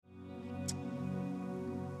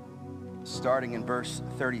starting in verse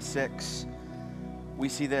 36, we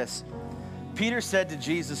see this. Peter said to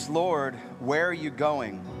Jesus, "Lord, where are you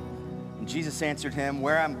going?" And Jesus answered him,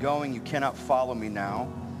 "Where I'm going, you cannot follow me now,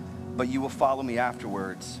 but you will follow me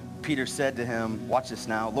afterwards." Peter said to him, watch this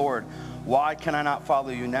now, "Lord, why can I not follow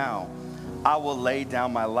you now? I will lay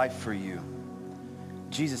down my life for you."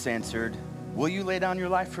 Jesus answered, "Will you lay down your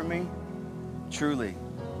life for me? Truly,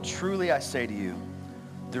 truly I say to you,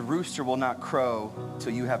 the rooster will not crow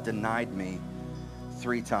till you have denied me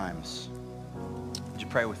 3 times. Would you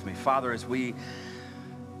pray with me? Father, as we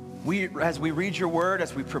read your word,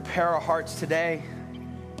 as we prepare our hearts today,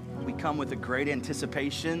 we come with a great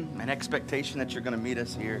anticipation and expectation that you're going to meet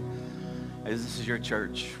us here. As this is your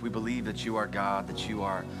church, we believe that you are God, that you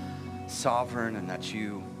are sovereign, and that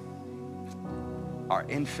you are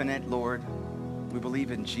infinite, Lord. We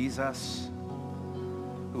believe in Jesus,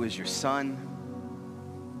 who is your Son,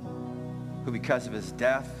 who because of his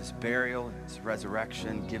death, his burial, his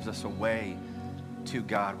resurrection, gives us a way to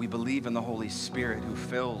God. We believe in the Holy Spirit who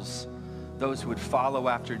fills those who would follow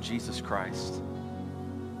after Jesus Christ.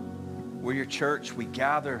 We're your church. We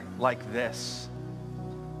gather like this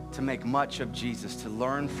to make much of Jesus, to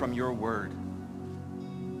learn from your word,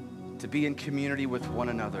 to be in community with one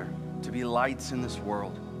another, to be lights in this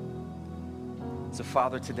world. So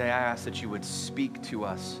Father, today I ask that you would speak to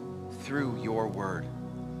us through your word.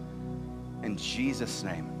 In Jesus'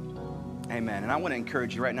 name, amen. And I want to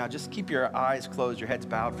encourage you right now, just keep your eyes closed, your heads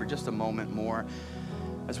bowed for just a moment more.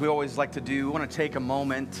 As we always like to do, we want to take a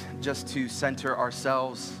moment just to center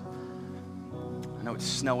ourselves. I know it's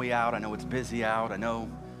snowy out. I know it's busy out. I know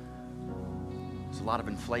there's a lot of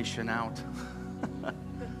inflation out.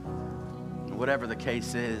 Whatever the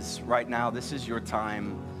case is, right now, this is your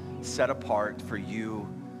time set apart for you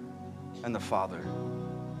and the Father.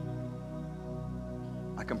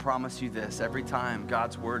 I can promise you this, every time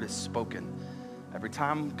God's word is spoken, every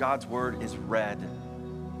time God's word is read,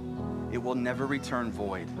 it will never return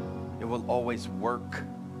void. It will always work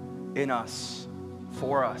in us,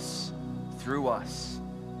 for us, through us.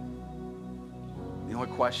 The only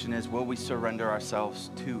question is, will we surrender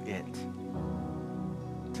ourselves to it?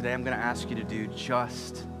 Today I'm going to ask you to do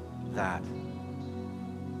just that.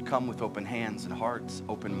 Come with open hands and hearts,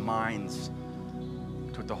 open minds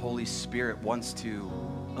to what the Holy Spirit wants to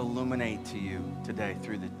illuminate to you today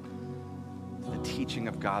through the teaching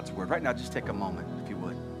of God's word. Right now, just take a moment, if you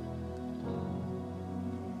would.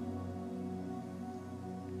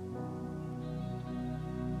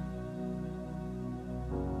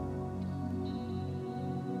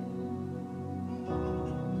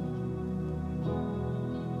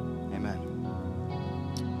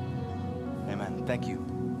 Thank you.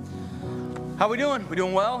 How we doing? We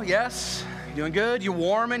doing well? Yes? You doing good? You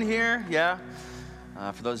warm in here? Yeah?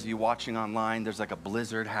 For those of you watching online, there's like a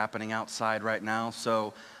blizzard happening outside right now.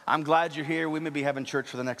 So I'm glad you're here. We may be having church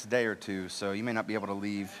for the next day or two, so you may not be able to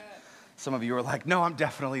leave. Some of you are like, no, I'm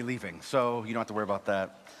definitely leaving. So you don't have to worry about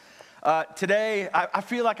that. Today, I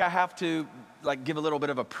feel like I have to give a little bit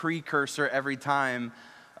of a precursor every time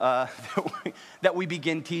that we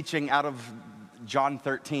begin teaching out of John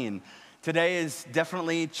 13. Today is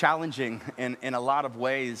definitely challenging in a lot of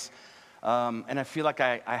ways, and I feel like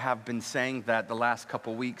I have been saying that the last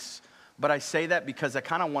couple weeks, but I say that because I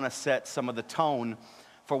kind of want to set some of the tone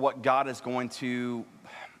for what God is going to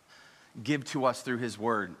give to us through his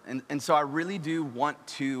word. And so I really do want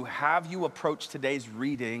to have you approach today's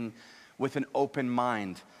reading with an open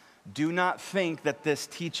mind. Do not think that this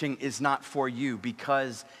teaching is not for you,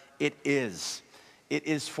 because it is. It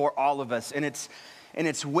is for all of us, and it's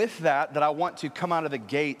with that I want to come out of the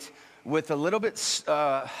gate with a little bit,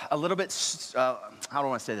 how do I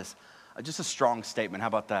want to say this? Just a strong statement. How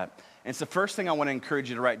about that? And it's the first thing I want to encourage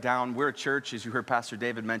you to write down. We're a church, as you heard Pastor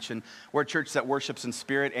David mention, we're a church that worships in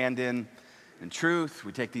spirit and in truth.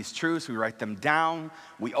 We take these truths, we write them down,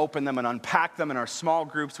 we open them and unpack them in our small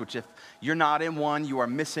groups, which if you're not in one, you are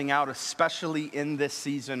missing out, especially in this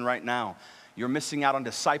season right now. You're missing out on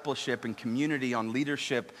discipleship and community, on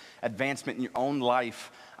leadership, advancement in your own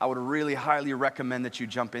life. I would really highly recommend that you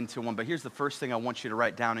jump into one. But here's the first thing I want you to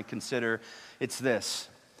write down and consider. It's this.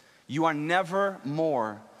 You are never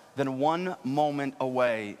more than one moment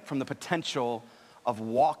away from the potential of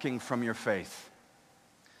walking from your faith.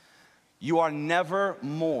 You are never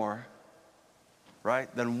more,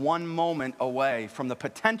 right, than one moment away from the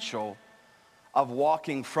potential of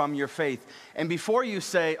walking from your faith. And before you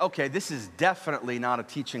say, okay, this is definitely not a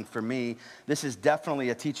teaching for me, this is definitely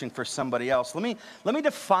a teaching for somebody else, let me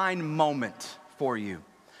define moment for you.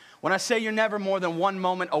 When I say you're never more than one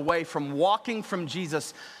moment away from walking from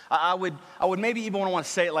Jesus, I would maybe even want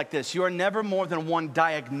to say it like this. You are never more than one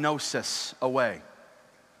diagnosis away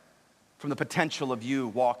from the potential of you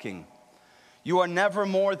walking. You are never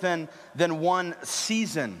more than one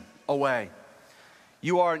season away.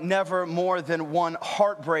 You are never more than one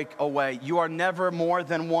heartbreak away. You are never more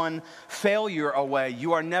than one failure away.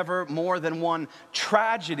 You are never more than one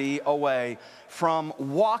tragedy away from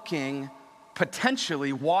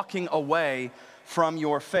potentially walking away from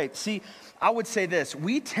your faith. See, I would say this.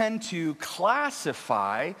 We tend to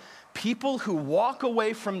classify people who walk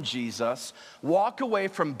away from Jesus, walk away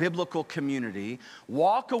from biblical community,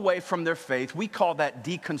 walk away from their faith. We call that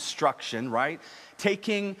deconstruction, right?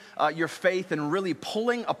 Taking your faith and really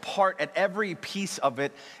pulling apart at every piece of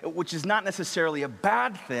it, which is not necessarily a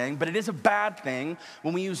bad thing, but it is a bad thing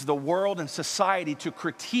when we use the world and society to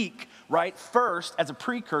critique, right? First, as a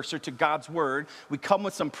precursor to God's word, we come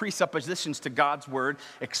with some presuppositions to God's word,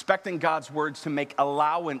 expecting God's words to make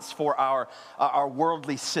allowance for our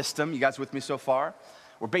worldly system. You guys with me so far?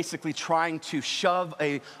 We're basically trying to shove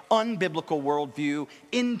a unbiblical worldview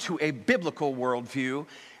into a biblical worldview,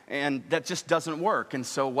 and that just doesn't work. And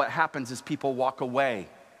so what happens is people walk away.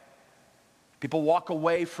 People walk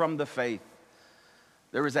away from the faith.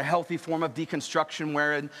 There is a healthy form of deconstruction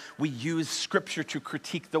wherein we use Scripture to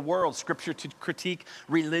critique the world, Scripture to critique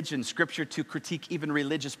religion, Scripture to critique even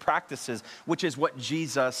religious practices, which is what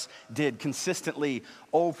Jesus did consistently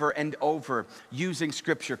over and over, using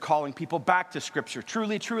Scripture, calling people back to Scripture.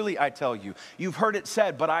 Truly, truly, I tell you. You've heard it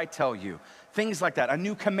said, but I tell you. Things like that. A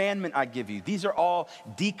new commandment I give you. These are all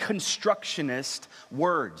deconstructionist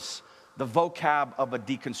words. The vocab of a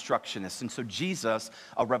deconstructionist. And so Jesus,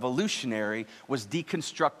 a revolutionary, was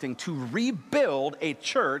deconstructing to rebuild a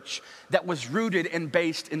church that was rooted and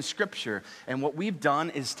based in Scripture. And what we've done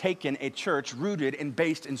is taken a church rooted and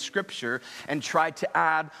based in Scripture and tried to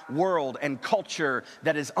add world and culture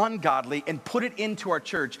that is ungodly and put it into our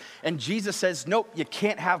church. And Jesus says, nope, you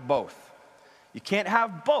can't have both. You can't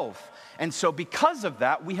have both. And so because of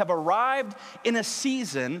that, we have arrived in a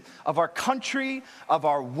season of our country, of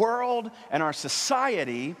our world, and our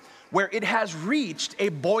society where it has reached a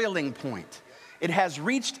boiling point. It has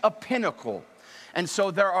reached a pinnacle. And so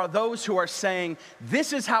there are those who are saying,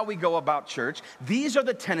 this is how we go about church. These are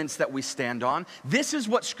the tenets that we stand on. This is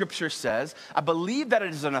what Scripture says. I believe that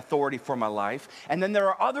it is an authority for my life. And then there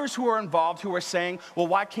are others who are involved who are saying, well,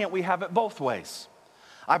 why can't we have it both ways?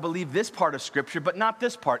 I believe this part of Scripture, but not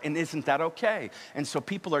this part, and isn't that okay? And so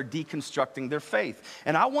people are deconstructing their faith.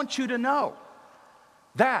 And I want you to know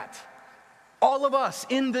that all of us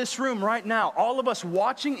in this room right now, all of us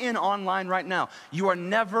watching in online right now, you are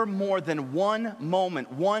never more than one moment,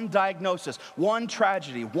 one diagnosis, one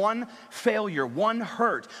tragedy, one failure, one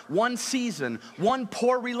hurt, one season, one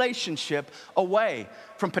poor relationship away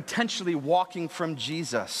from potentially walking from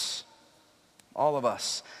Jesus. All of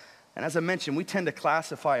us. And as I mentioned, we tend to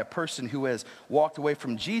classify a person who has walked away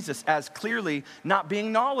from Jesus as clearly not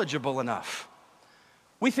being knowledgeable enough.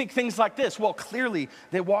 We think things like this, well, clearly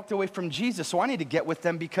they walked away from Jesus, so I need to get with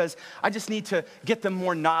them because I just need to get them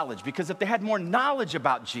more knowledge. Because if they had more knowledge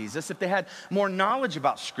about Jesus, if they had more knowledge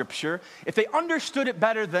about Scripture, if they understood it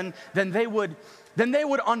better, then they would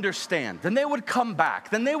understand, then they would come back,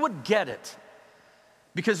 then they would get it.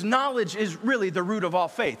 Because knowledge is really the root of all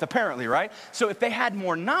faith, apparently, right? So if they had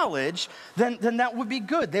more knowledge, then that would be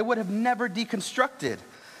good. They would have never deconstructed.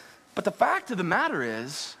 But the fact of the matter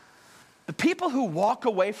is, the people who walk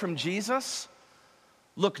away from Jesus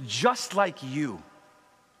look just like you.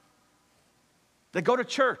 They go to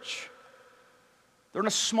church. They're in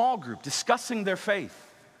a small group discussing their faith.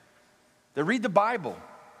 They read the Bible.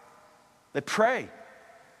 They pray.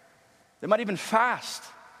 They might even fast.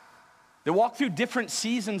 They walk through different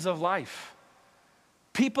seasons of life.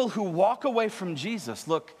 People who walk away from Jesus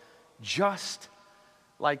look just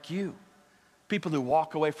like you. People who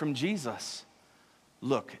walk away from Jesus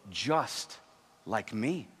look just like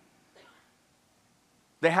me.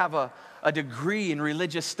 They have a degree in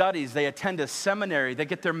religious studies. They attend a seminary. They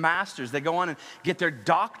get their master's. They go on and get their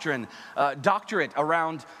doctorate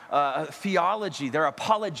around theology. They're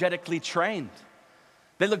apologetically trained.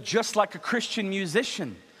 They look just like a Christian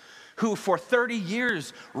musician who for 30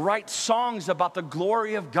 years writes songs about the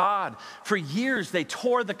glory of God. For years they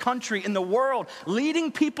tour the country and the world,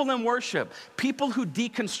 leading people in worship. People who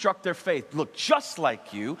deconstruct their faith look just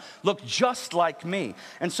like you, look just like me.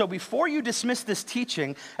 And so before you dismiss this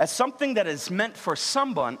teaching as something that is meant for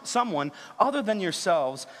someone other than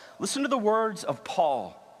yourselves, listen to the words of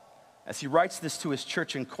Paul as he writes this to his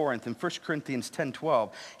church in Corinth in 1 Corinthians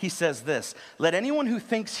 10:12. He says this, "Let anyone who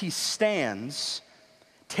thinks he stands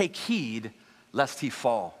take heed lest he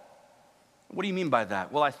fall. What do you mean by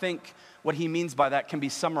that? Well, I think what he means by that can be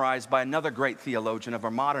summarized by another great theologian of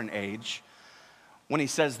our modern age when he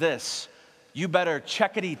says this: you better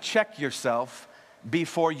check yourself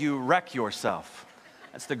before you wreck yourself.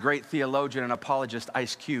 That's the great theologian and apologist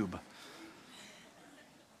Ice Cube.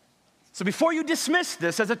 So before you dismiss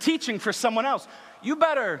this as a teaching for someone else, you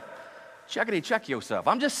better check yourself.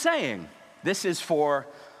 I'm just saying, this is for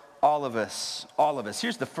all of us, all of us.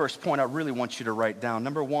 Here's the first point I really want you to write down.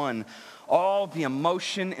 Number one, all the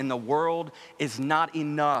emotion in the world is not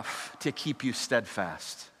enough to keep you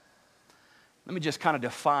steadfast. Let me just kind of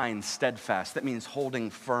define steadfast. That means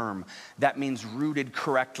holding firm. That means rooted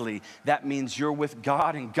correctly. That means you're with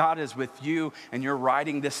God and God is with you and you're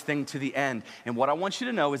riding this thing to the end. And what I want you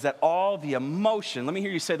to know is that all the emotion, let me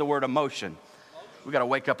hear you say the word emotion. We got to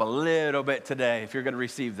wake up a little bit today if you're going to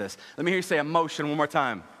receive this. Let me hear you say emotion one more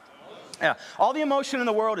time. Yeah, all the emotion in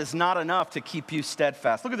the world is not enough to keep you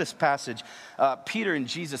steadfast. Look at this passage. Peter and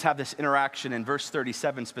Jesus have this interaction in verse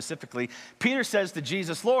 37 specifically. Peter says to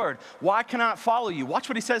Jesus, Lord, why can I not follow you? Watch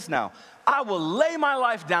what he says now. I will lay my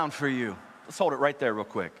life down for you. Let's hold it right there real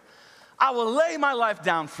quick. I will lay my life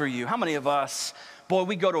down for you. How many of us, boy,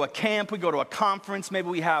 we go to a camp, we go to a conference, maybe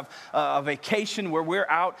we have a vacation where we're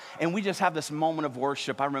out and we just have this moment of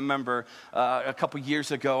worship. I remember a couple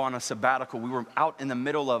years ago on a sabbatical, we were out in the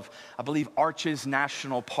middle of, I believe, Arches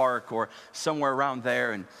National Park or somewhere around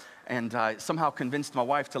there, and I somehow convinced my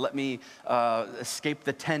wife to let me escape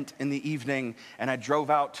the tent in the evening, and I drove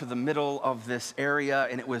out to the middle of this area,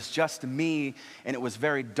 and it was just me, and it was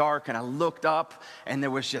very dark, and I looked up, and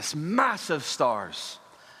there was just massive stars.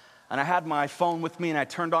 And I had my phone with me, and I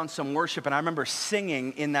turned on some worship, and I remember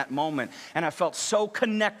singing in that moment, and I felt so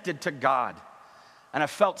connected to God, and I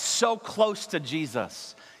felt so close to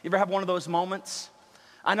Jesus. You ever have one of those moments?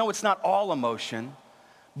 I know it's not all emotion,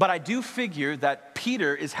 but I do figure that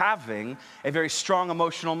Peter is having a very strong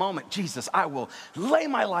emotional moment. Jesus, I will lay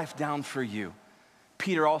my life down for you.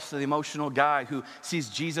 Peter, also the emotional guy who sees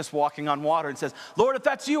Jesus walking on water and says, Lord, if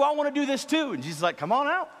that's you, I want to do this too. And Jesus is like, come on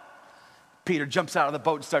out. Peter jumps out of the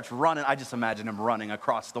boat and starts running. I just imagine him running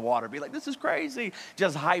across the water, be like, this is crazy,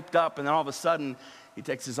 just hyped up. And then all of a sudden, he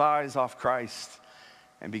takes his eyes off Christ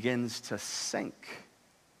and begins to sink.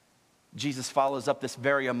 Jesus follows up this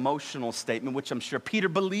very emotional statement, which I'm sure Peter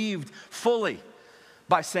believed fully,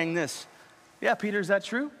 by saying this. Yeah, Peter, is that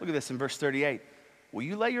true? Look at this in verse 38. Will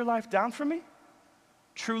you lay your life down for me?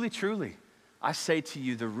 Truly, truly, I say to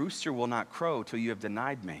you, the rooster will not crow till you have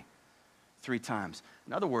denied me 3 times.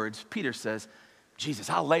 In other words, Peter says, Jesus,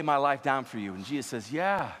 I'll lay my life down for you. And Jesus says,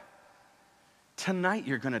 yeah, tonight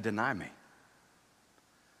you're going to deny me.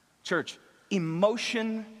 Church,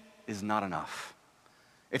 emotion is not enough.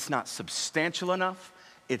 It's not substantial enough.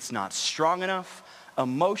 It's not strong enough.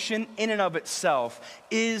 Emotion in and of itself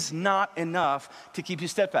is not enough to keep you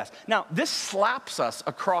steadfast. Now, this slaps us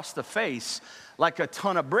across the face like a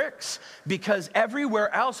ton of bricks, because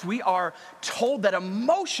everywhere else we are told that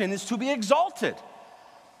emotion is to be exalted.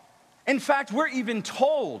 In fact, we're even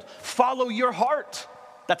told, follow your heart.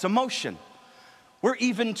 That's emotion. We're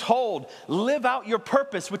even told, live out your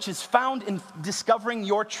purpose, which is found in discovering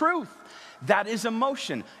your truth. That is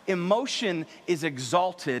emotion. Emotion is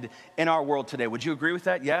exalted in our world today. Would you agree with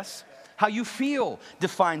that? Yes? How you feel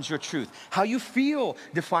defines your truth. How you feel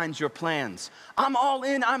defines your plans. I'm all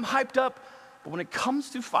in, I'm hyped up. But when it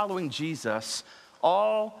comes to following Jesus,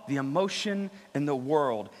 all the emotion in the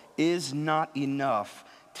world is not enough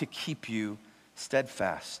to keep you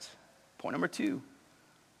steadfast. Point number 2.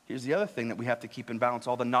 Here's the other thing that we have to keep in balance.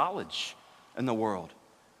 All the knowledge in the world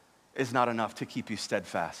is not enough to keep you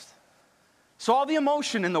steadfast. So all the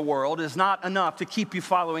emotion in the world is not enough to keep you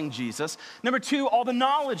following Jesus. Number 2, all the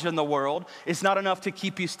knowledge in the world is not enough to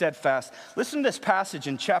keep you steadfast. Listen to this passage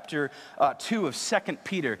in chapter 2 of 2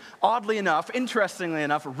 Peter. Oddly enough, interestingly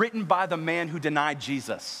enough, written by the man who denied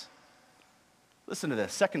Jesus. Listen to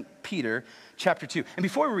this, 2 Peter chapter 2. And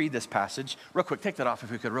before we read this passage, real quick, take that off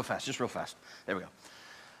if we could, real fast, just real fast. There we go.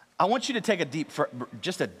 I want you to take a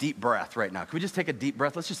deep breath right now. Can we just take a deep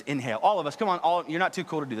breath? Let's just inhale. All of us, come on. You're not too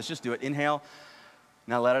cool to do this. Just do it. Inhale.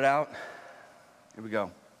 Now let it out. Here we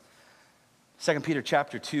go. 2 Peter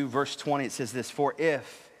chapter 2, verse 20, it says this, for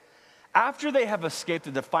if, after they have escaped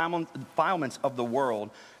the defilements of the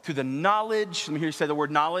world, through the knowledge, let me hear you say the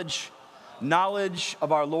word knowledge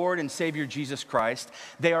of our Lord and Savior Jesus Christ,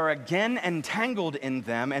 they are again entangled in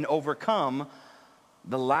them and overcome,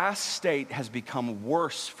 the last state has become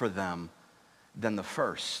worse for them than the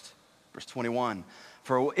first. Verse 21,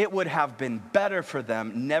 for it would have been better for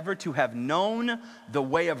them never to have known the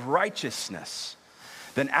way of righteousness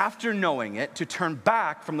Then after knowing it, to turn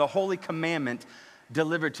back from the holy commandment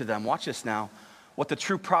delivered to them. Watch this now. What the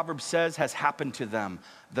true proverb says has happened to them.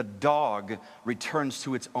 The dog returns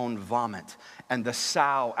to its own vomit, and the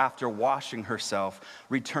sow, after washing herself,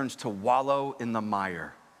 returns to wallow in the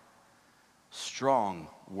mire. Strong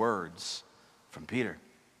words from Peter.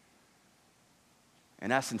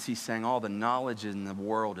 In essence, he's saying all the knowledge in the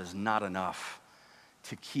world is not enough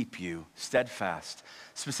to keep you steadfast.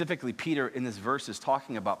 Specifically, Peter in this verse is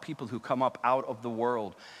talking about people who come up out of the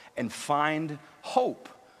world and find hope,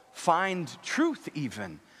 find truth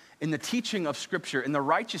even in the teaching of Scripture, in the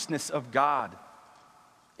righteousness of God.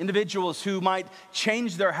 Individuals who might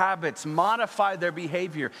change their habits, modify their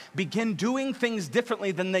behavior, begin doing things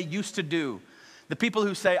differently than they used to do. The people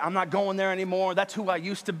who say, I'm not going there anymore, that's who I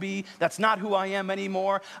used to be, that's not who I am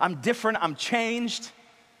anymore, I'm different, I'm changed.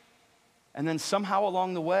 And then somehow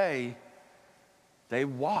along the way, they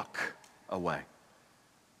walk away.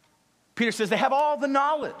 Peter says they have all the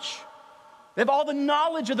knowledge. They have all the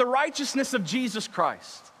knowledge of the righteousness of Jesus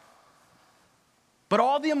Christ. But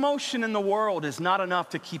all the emotion in the world is not enough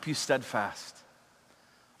to keep you steadfast.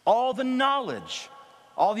 All the knowledge,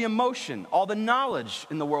 all the emotion, all the knowledge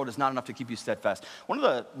in the world is not enough to keep you steadfast. One of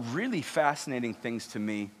the really fascinating things to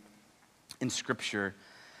me in Scripture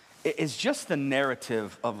is just the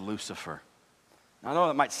narrative of Lucifer. Now, I know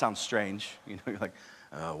that might sound strange. You're like,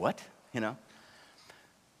 what?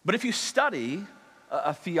 But if you study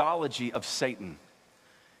a theology of Satan,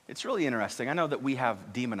 it's really interesting. I know that we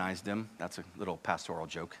have demonized him. That's a little pastoral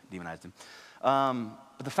joke, demonized him.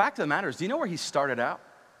 But the fact of the matter is, do you know where he started out?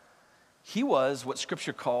 He was what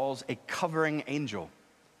Scripture calls a covering angel.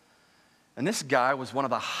 And this guy was one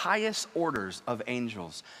of the highest orders of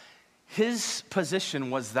angels. His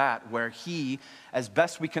position was that where he, as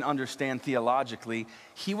best we can understand theologically,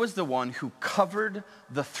 he was the one who covered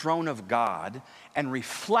the throne of God and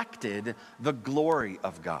reflected the glory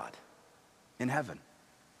of God in heaven.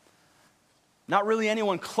 Not really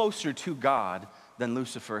anyone closer to God than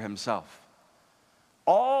Lucifer himself.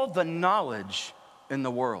 All the knowledge in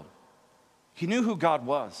the world. He knew who God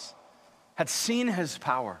was, had seen his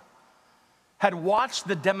power, had watched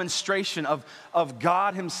the demonstration of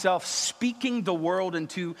God himself speaking the world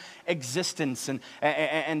into existence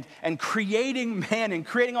and creating man and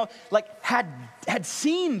creating all, had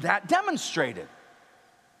seen that demonstrated,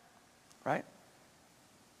 right?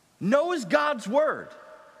 Knows God's word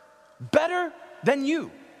better than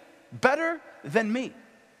you, better than me.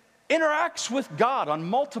 Interacts with God on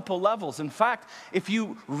multiple levels. In fact, if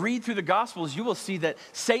you read through the Gospels, you will see that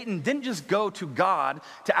Satan didn't just go to God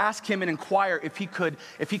to ask him and inquire if he could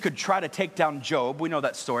try to take down Job. We know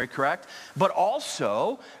that story, correct? But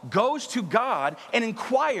also goes to God and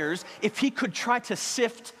inquires if he could try to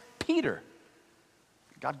sift Peter.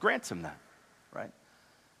 God grants him that, right?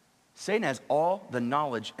 Satan has all the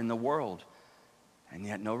knowledge in the world, and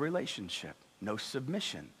yet no relationship, no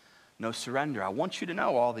submission, no surrender. I want you to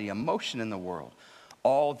know all the emotion in the world,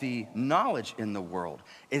 all the knowledge in the world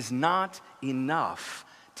is not enough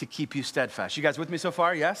to keep you steadfast. You guys with me so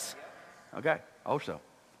far? Yes? Okay, I hope so.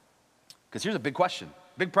 Because here's a big question,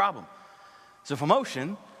 big problem. So if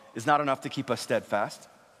emotion is not enough to keep us steadfast,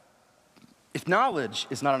 if knowledge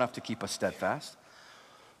is not enough to keep us steadfast,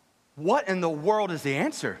 what in the world is the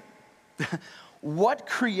answer? What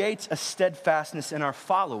creates a steadfastness in our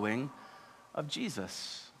following of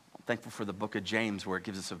Jesus? Thankful for the book of James where it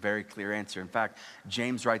gives us a very clear answer. In fact,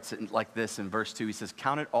 James writes it like this in verse 2. He says,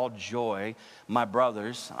 count it all joy, my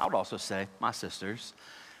brothers, I would also say my sisters,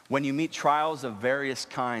 when you meet trials of various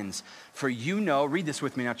kinds. For you know, read this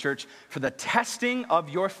with me now, church, for the testing of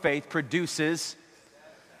your faith produces,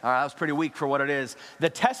 all right, that was pretty weak for what it is.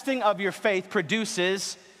 The testing of your faith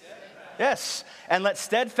produces, yes, and let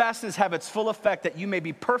steadfastness have its full effect, that you may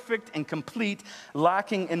be perfect and complete,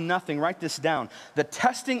 lacking in nothing. Write this down. The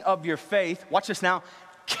testing of your faith, watch this now,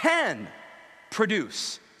 can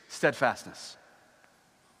produce steadfastness.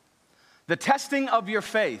 The testing of your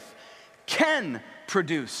faith can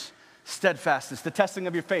produce steadfastness. The testing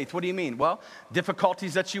of your faith. What do you mean? Well,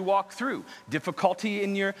 difficulties that you walk through, difficulty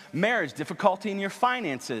in your marriage, difficulty in your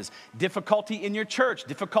finances, difficulty in your church,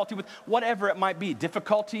 difficulty with whatever it might be,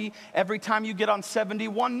 difficulty every time you get on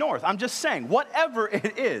 71 North. I'm just saying, whatever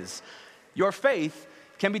it is, your faith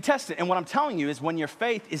can be tested. And what I'm telling you is when your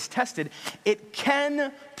faith is tested, it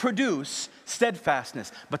can produce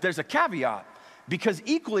steadfastness. But there's a caveat. Because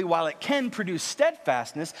equally, while it can produce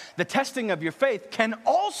steadfastness, the testing of your faith can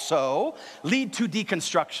also lead to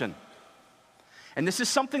deconstruction. And this is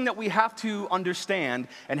something that we have to understand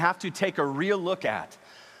and have to take a real look at.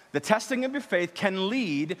 The testing of your faith can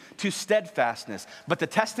lead to steadfastness, but the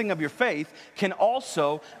testing of your faith can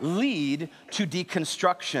also lead to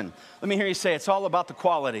deconstruction. Let me hear you say, it's all about the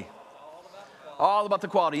quality. All about the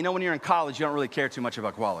quality. You know, when you're in college, you don't really care too much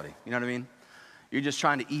about quality. You know what I mean? You're just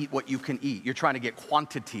trying to eat what you can eat. You're trying to get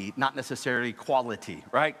quantity, not necessarily quality,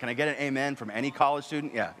 right? Can I get an amen from any college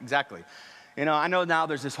student? Yeah, exactly. You know, I know now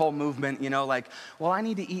there's this whole movement, you know, like, well, I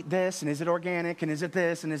need to eat this, and is it organic, and is it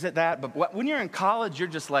this, and is it that? But when you're in college, you're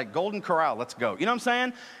just like, Golden Corral, let's go. You know what I'm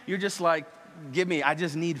saying? You're just like, I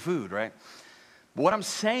just need food, right? But what I'm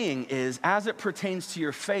saying is, as it pertains to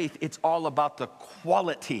your faith, it's all about the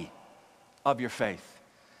quality of your faith.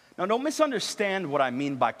 Now, don't misunderstand what I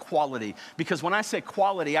mean by quality, because when I say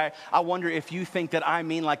quality, I wonder if you think that I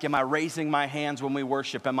mean like, am I raising my hands when we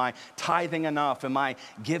worship? Am I tithing enough? Am I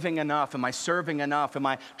giving enough? Am I serving enough? Am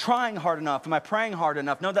I trying hard enough? Am I praying hard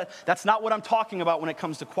enough? No, that's not what I'm talking about when it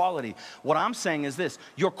comes to quality. What I'm saying is this: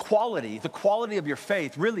 your quality, the quality of your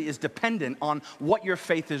faith really is dependent on what your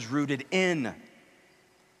faith is rooted in.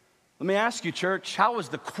 Let me ask you, church, how is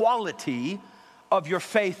the quality of your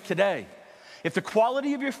faith today? If the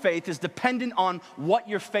quality of your faith is dependent on what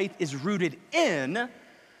your faith is rooted in,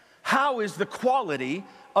 how is the quality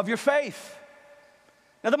of your faith?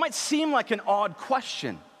 Now, that might seem like an odd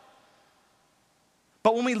question,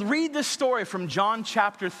 but when we read this story from John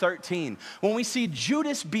chapter 13, when we see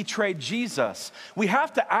Judas betray Jesus, we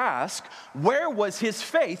have to ask, where was his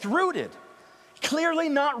faith rooted? Clearly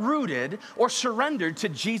not rooted or surrendered to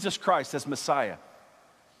Jesus Christ as Messiah.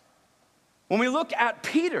 When we look at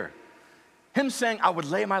Peter, him saying, I would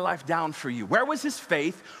lay my life down for you. Where was his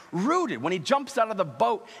faith rooted? When he jumps out of the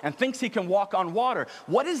boat and thinks he can walk on water,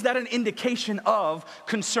 what is that an indication of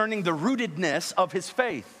concerning the rootedness of his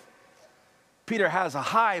faith? Peter has a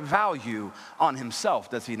high value on himself,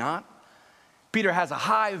 does he not? Peter has a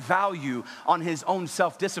high value on his own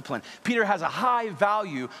self-discipline. Peter has a high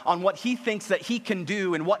value on what he thinks that he can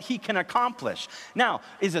do and what he can accomplish. Now,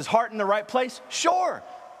 is his heart in the right place? Sure.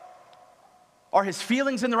 Are his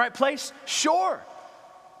feelings in the right place? Sure.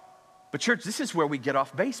 But church, this is where we get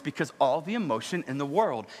off base, because all the emotion in the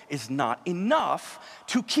world is not enough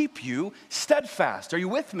to keep you steadfast. Are you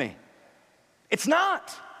with me? It's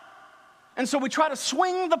not. And so we try to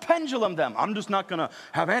swing the pendulum then. I'm just not going to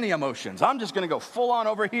have any emotions. I'm just going to go full on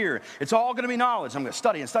over here. It's all going to be knowledge. I'm going to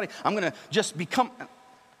study and study. I'm going to just become.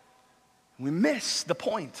 We miss the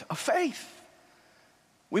point of faith.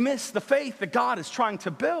 We miss the faith that God is trying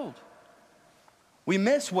to build. We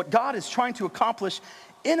miss what God is trying to accomplish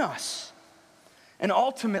in us. And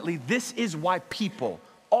ultimately, this is why people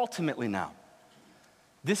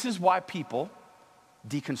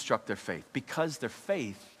deconstruct their faith, because their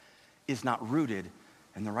faith is not rooted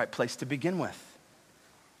in the right place to begin with.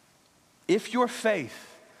 If your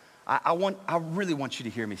faith, I really want you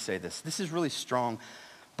to hear me say this. This is really strong,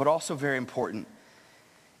 but also very important.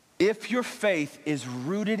 If your faith is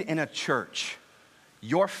rooted in a church,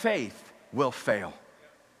 your faith will fail.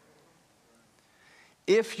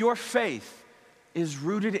 If your faith is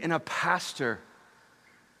rooted in a pastor,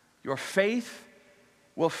 your faith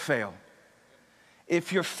will fail.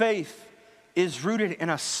 If your faith is rooted in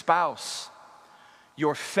a spouse,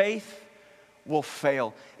 your faith will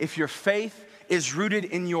fail. If your faith is rooted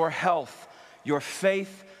in your health, your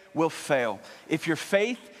faith will fail. If your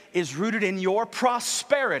faith is rooted in your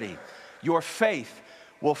prosperity, your faith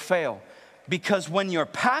will fail. Because when your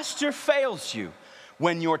pastor fails you,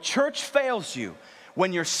 when your church fails you,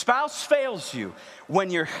 when your spouse fails you, when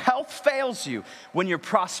your health fails you, when your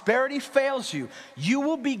prosperity fails you, you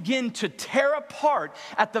will begin to tear apart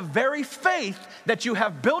at the very faith that you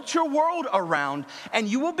have built your world around, and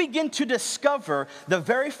you will begin to discover the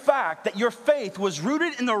very fact that your faith was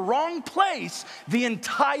rooted in the wrong place the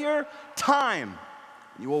entire time.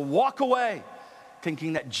 You will walk away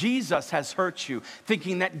thinking that Jesus has hurt you,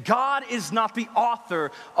 thinking that God is not the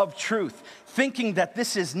author of truth, thinking that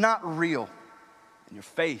this is not real. And your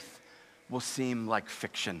faith will seem like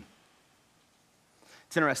fiction.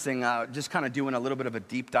 It's interesting, just kind of doing a little bit of a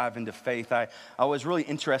deep dive into faith. I was really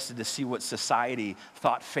interested to see what society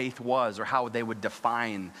thought faith was, or how they would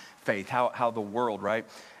define faith, how the world, right?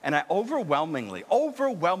 And I overwhelmingly,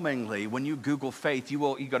 when you Google faith, you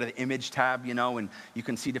go to the image tab, and you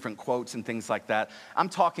can see different quotes and things like that. I'm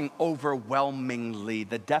talking overwhelmingly,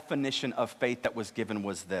 the definition of faith that was given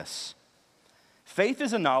was this: faith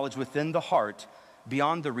is a knowledge within the heart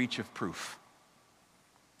beyond the reach of proof.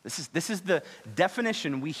 This is the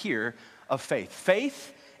definition we hear of faith.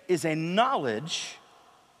 Faith is a knowledge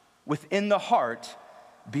within the heart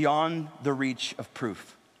beyond the reach of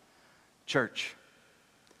proof. Church,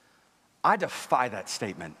 I defy that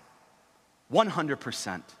statement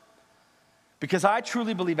 100%. Because I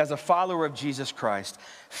truly believe, as a follower of Jesus Christ,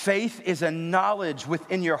 faith is a knowledge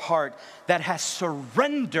within your heart that has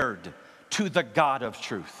surrendered to the God of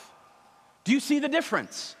truth. Do you see the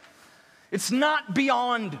difference? It's not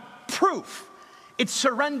beyond proof. It's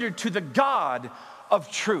surrendered to the God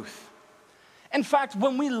of truth. In fact,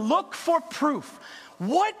 when we look for proof,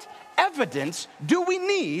 what evidence do we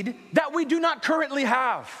need that we do not currently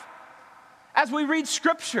have? As we read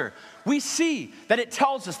Scripture, we see that it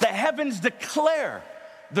tells us the heavens declare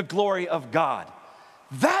the glory of God.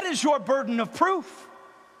 That is your burden of proof.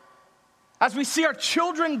 As we see our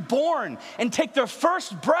children born and take their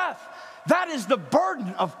first breath, that is the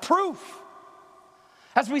burden of proof.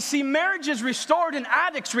 As we see marriages restored and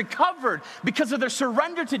addicts recovered because of their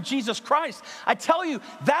surrender to Jesus Christ, I tell you,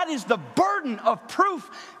 that is the burden of proof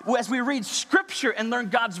as we read Scripture and learn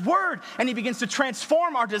God's Word, and He begins to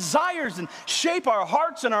transform our desires and shape our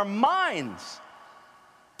hearts and our minds.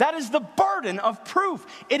 That is the burden of proof.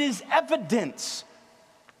 It is evidence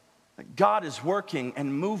that God is working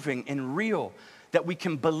and moving and real, that we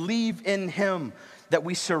can believe in Him, that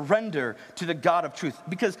we surrender to the God of truth.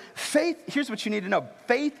 Because faith, here's what you need to know.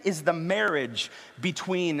 Faith is the marriage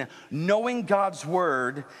between knowing God's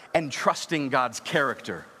word and trusting God's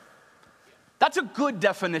character. That's a good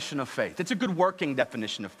definition of faith. It's a good working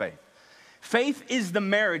definition of faith. Faith is the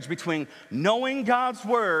marriage between knowing God's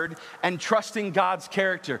word and trusting God's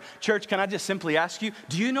character. Church, can I just simply ask you,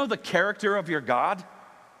 do you know the character of your God?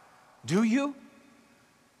 Do you?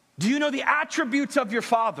 Do you know the attributes of your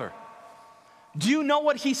Father? Do you know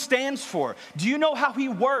what He stands for? Do you know how He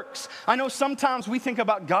works? I know sometimes we think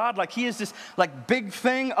about God like He is this like big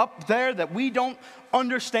thing up there that we don't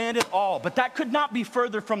understand at all. But that could not be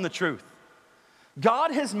further from the truth.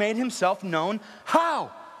 God has made Himself known.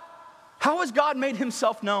 How? How has God made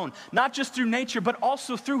Himself known? Not just through nature, but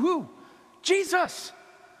also through who? Jesus.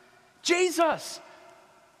 Jesus.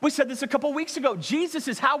 We said this a couple weeks ago. Jesus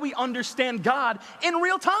is how we understand God in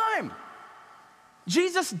real time.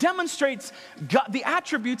 Jesus demonstrates God, the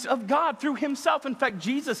attributes of God through Himself. In fact,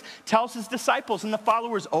 Jesus tells His disciples and the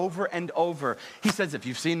followers over and over. He says, if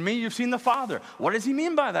you've seen me, you've seen the Father. What does He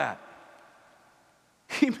mean by that?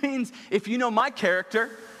 He means if you know my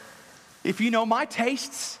character, if you know my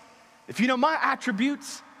tastes, if you know my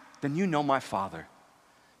attributes, then you know my Father.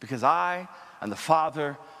 Because I and the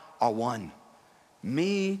Father are one.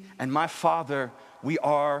 Me and my Father, we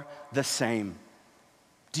are the same.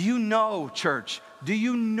 Do you know, church? Do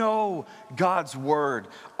you know God's word?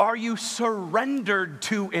 Are you surrendered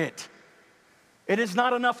to it? It is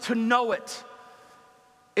not enough to know it.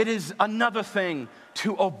 It is another thing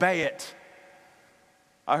to obey it.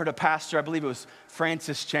 I heard a pastor, I believe it was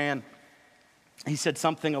Francis Chan, he said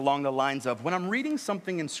something along the lines of, when I'm reading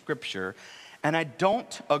something in Scripture and I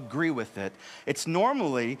don't agree with it, it's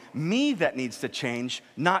normally me that needs to change,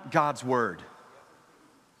 not God's word.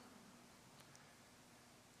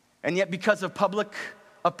 And yet, because of public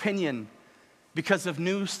opinion, because of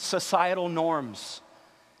new societal norms,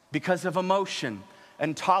 because of emotion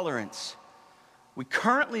and tolerance, we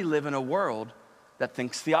currently live in a world that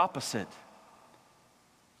thinks the opposite.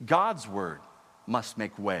 God's word must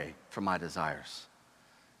make way for my desires.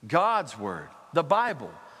 God's word, the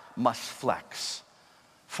Bible, must flex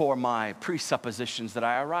for my presuppositions that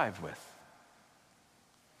I arrive with.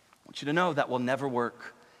 I want you to know that will never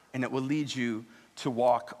work, and it will lead you to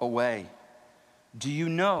walk away. Do you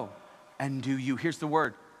know and do you, here's the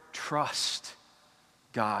word, trust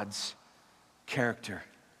God's character?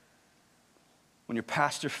 When your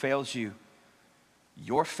pastor fails you,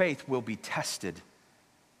 your faith will be tested,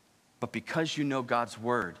 but because you know God's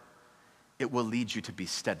word, it will lead you to be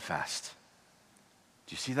steadfast.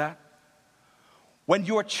 Do you see that? When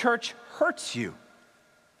your church hurts you,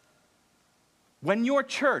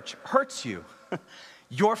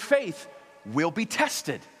 your faith will be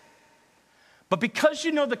tested. But because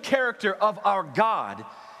you know the character of our God,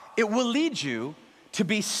 it will lead you to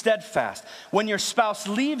be steadfast. When your spouse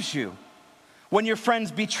leaves you, when your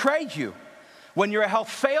friends betray you, when your health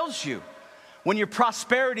fails you, when your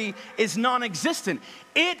prosperity is non-existent,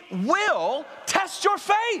 it will test your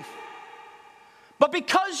faith. But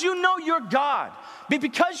because you know your God,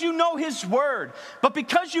 because you know His word, but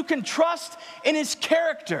because you can trust in His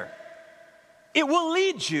character, it will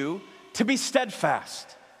lead you to be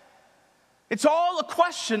steadfast. It's all a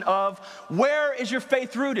question of where is your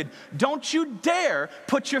faith rooted. Don't you dare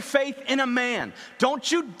put your faith in a man.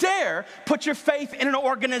 Don't you dare put your faith in an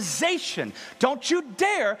organization. Don't you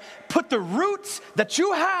dare put the roots that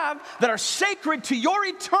you have that are sacred to your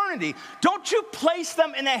eternity, don't you place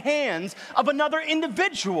them in the hands of another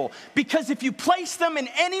individual. Because if you place them in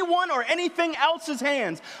anyone or anything else's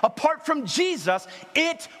hands apart from Jesus,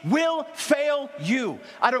 it will fail you.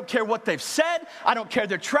 I don't care what they've said. I don't care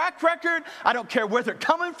their track record. I don't care where they're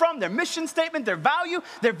coming from, their mission statement, their value,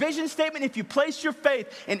 their vision statement. If you place your faith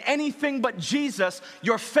in anything but Jesus,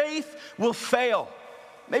 your faith will fail.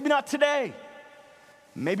 Maybe not today,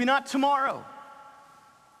 maybe not tomorrow,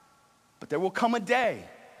 but there will come a day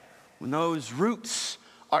when those roots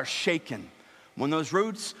are shaken, when those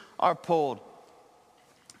roots are pulled.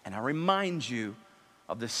 And I remind you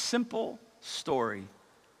of the simple story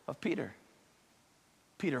of Peter.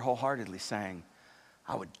 Peter wholeheartedly saying,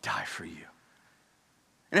 I would die for you.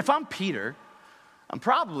 And if I'm Peter, I'm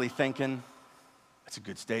probably thinking, that's a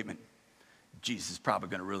good statement. Jesus is probably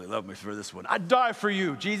going to really love me for this one. I'd die for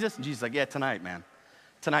you, Jesus. And Jesus is like, yeah, tonight, man.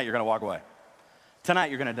 Tonight you're going to walk away.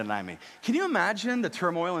 Tonight you're going to deny me. Can you imagine the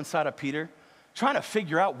turmoil inside of Peter trying to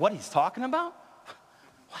figure out what he's talking about?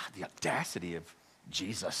 Wow, the audacity of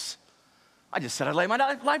Jesus. I just said I'd lay my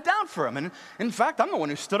life down for him. And in fact, I'm the one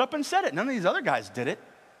who stood up and said it. None of these other guys did it.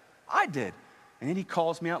 I did. And then he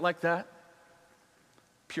calls me out like that.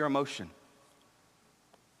 Pure emotion.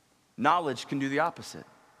 Knowledge can do the opposite.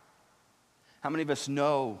 How many of us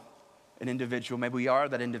know an individual, maybe we are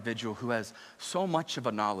that individual who has so much of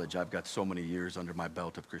a knowledge. I've got so many years under my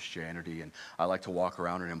belt of Christianity, and I like to walk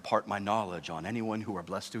around and impart my knowledge on anyone who are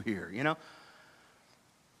blessed to hear, you know?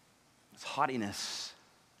 It's haughtiness.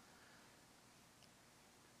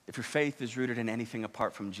 If your faith is rooted in anything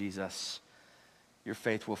apart from Jesus, your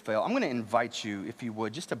faith will fail. I'm going to invite you, if you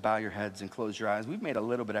would, just to bow your heads and close your eyes. We've made a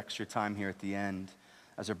little bit extra time here at the end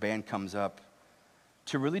as our band comes up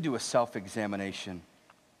to really do a self-examination.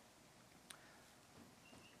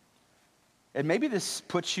 And maybe this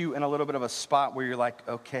puts you in a little bit of a spot where you're like,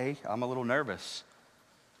 okay, I'm a little nervous.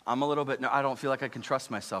 I don't feel like I can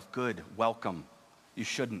trust myself. Good, welcome. You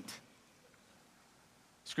shouldn't.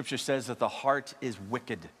 Scripture says that the heart is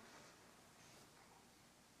wicked,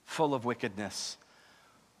 full of wickedness.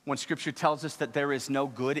 When Scripture tells us that there is no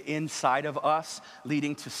good inside of us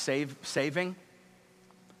leading to saving,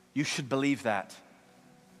 you should believe that.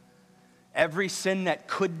 Every sin that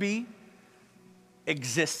could be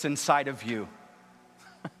exists inside of you.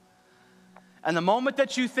 And the moment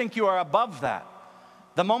that you think you are above that,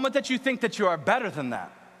 the moment that you think that you are better than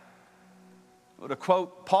that, well, to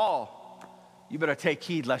quote Paul, you better take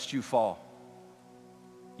heed lest you fall.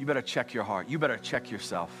 You better check your heart. You better check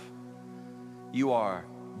yourself. You are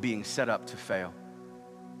being set up to fail.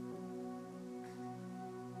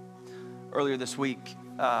 Earlier this week,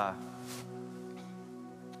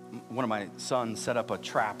 one of my sons set up a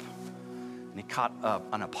trap, and he caught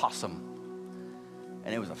an opossum.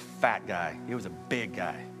 And it was a fat guy. He was a big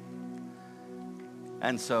guy.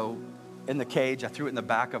 And so in the cage, I threw it in the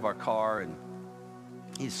back of our car, and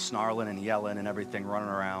he's snarling and yelling and everything, running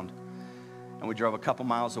around. And we drove a couple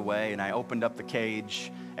miles away, and I opened up the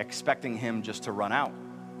cage expecting him just to run out.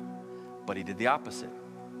 But he did the opposite.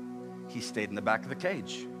 He stayed in the back of the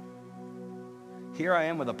cage. Here I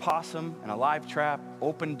am with a possum and a live trap,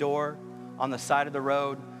 open door on the side of the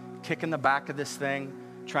road, kicking the back of this thing,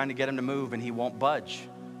 trying to get him to move, and he won't budge.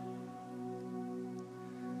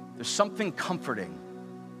 There's something comforting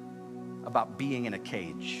about being in a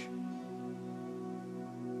cage.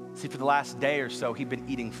 See, for the last day or so, he'd been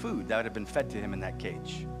eating food that had been fed to him in that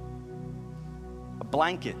cage. A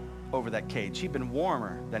blanket over that cage. He'd been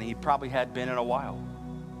warmer than he probably had been in a while.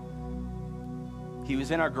 He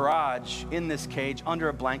was in our garage, in this cage, under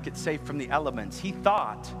a blanket, safe from the elements. He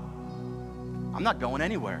thought, I'm not going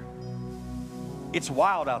anywhere. It's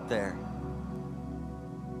wild out there.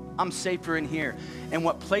 I'm safer in here. And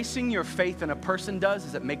what placing your faith in a person does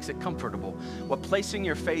is it makes it comfortable. What placing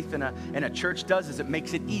your faith in a church does is it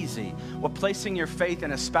makes it easy. What placing your faith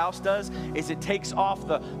in a spouse does is it takes off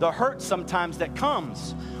the hurt sometimes that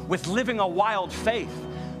comes with living a wild faith.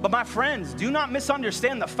 But my friends, do not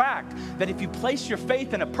misunderstand the fact that if you place your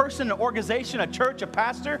faith in a person, an organization, a church, a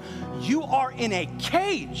pastor, you are in a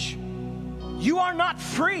cage. You are not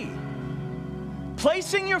free.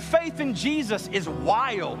 Placing your faith in Jesus is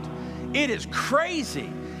wild. It is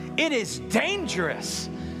crazy. It is dangerous.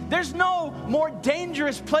 There's no more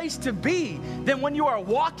dangerous place to be than when you are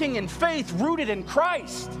walking in faith rooted in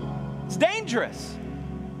Christ. It's dangerous.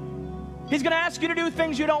 He's going to ask you to do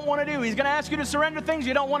things you don't want to do. He's going to ask you to surrender things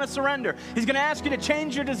you don't want to surrender. He's going to ask you to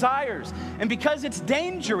change your desires. And because it's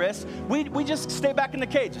dangerous, we just stay back in the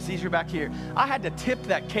cage. It's easier back here. I had to tip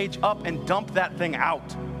that cage up and dump that thing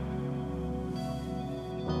out.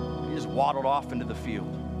 He just waddled off into the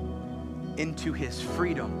field, into his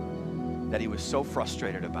freedom that he was so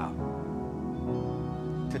frustrated about.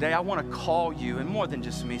 Today, I want to call you, and more than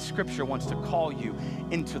just me, Scripture wants to call you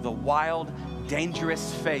into the wild,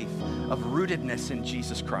 dangerous faith of rootedness in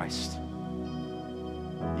Jesus Christ.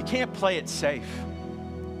 You can't play it safe.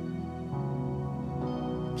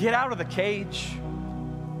 Get out of the cage.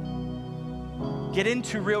 Get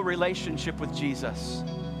into real relationship with Jesus.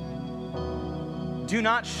 Do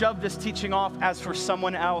not shove this teaching off as for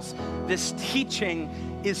someone else. This teaching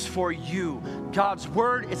is for you. God's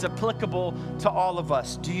word is applicable to all of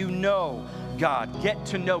us. Do you know God? Get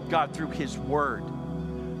to know God through his word.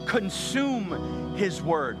 Consume his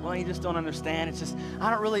word. Well, you just don't understand. It's just, I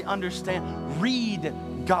don't really understand. Read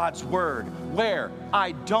God's word. Where?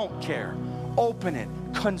 I don't care. Open it.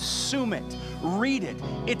 Consume it. Read it.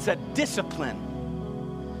 It's a discipline.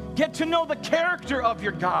 Get to know the character of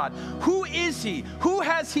your God. Who is he? Who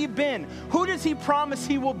has he been? Who does he promise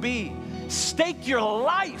he will be? Stake your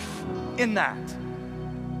life in that.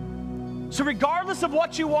 So regardless of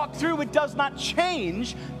what you walk through, it does not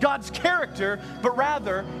change God's character, but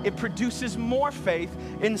rather it produces more faith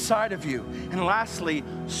inside of you. And lastly,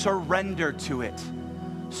 surrender to it.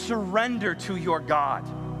 Surrender to your God.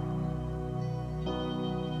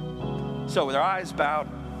 So with our eyes bowed,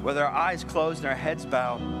 with our eyes closed and our heads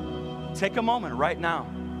bowed, take a moment right now.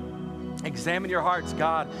 Examine your hearts.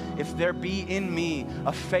 God, if there be in me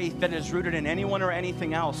a faith that is rooted in anyone or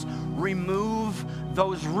anything else, remove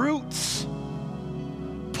those roots.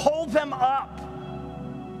 Pull them up.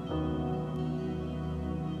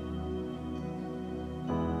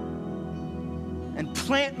 And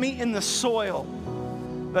plant me in the soil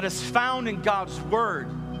that is found in God's word.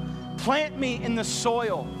 Plant me in the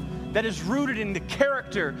soil that is rooted in the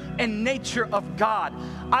character and nature of God.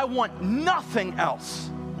 I want nothing else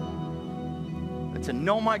but to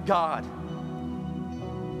know my God,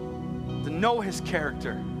 to know his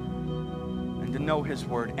character, and to know his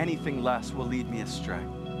word. Anything less will lead me astray.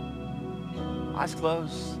 Eyes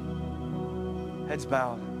closed, heads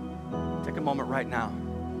bowed. Take a moment right now.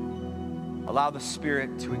 Allow the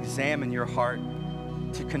Spirit to examine your heart,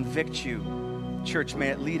 to convict you. Church, may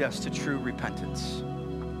it lead us to true repentance.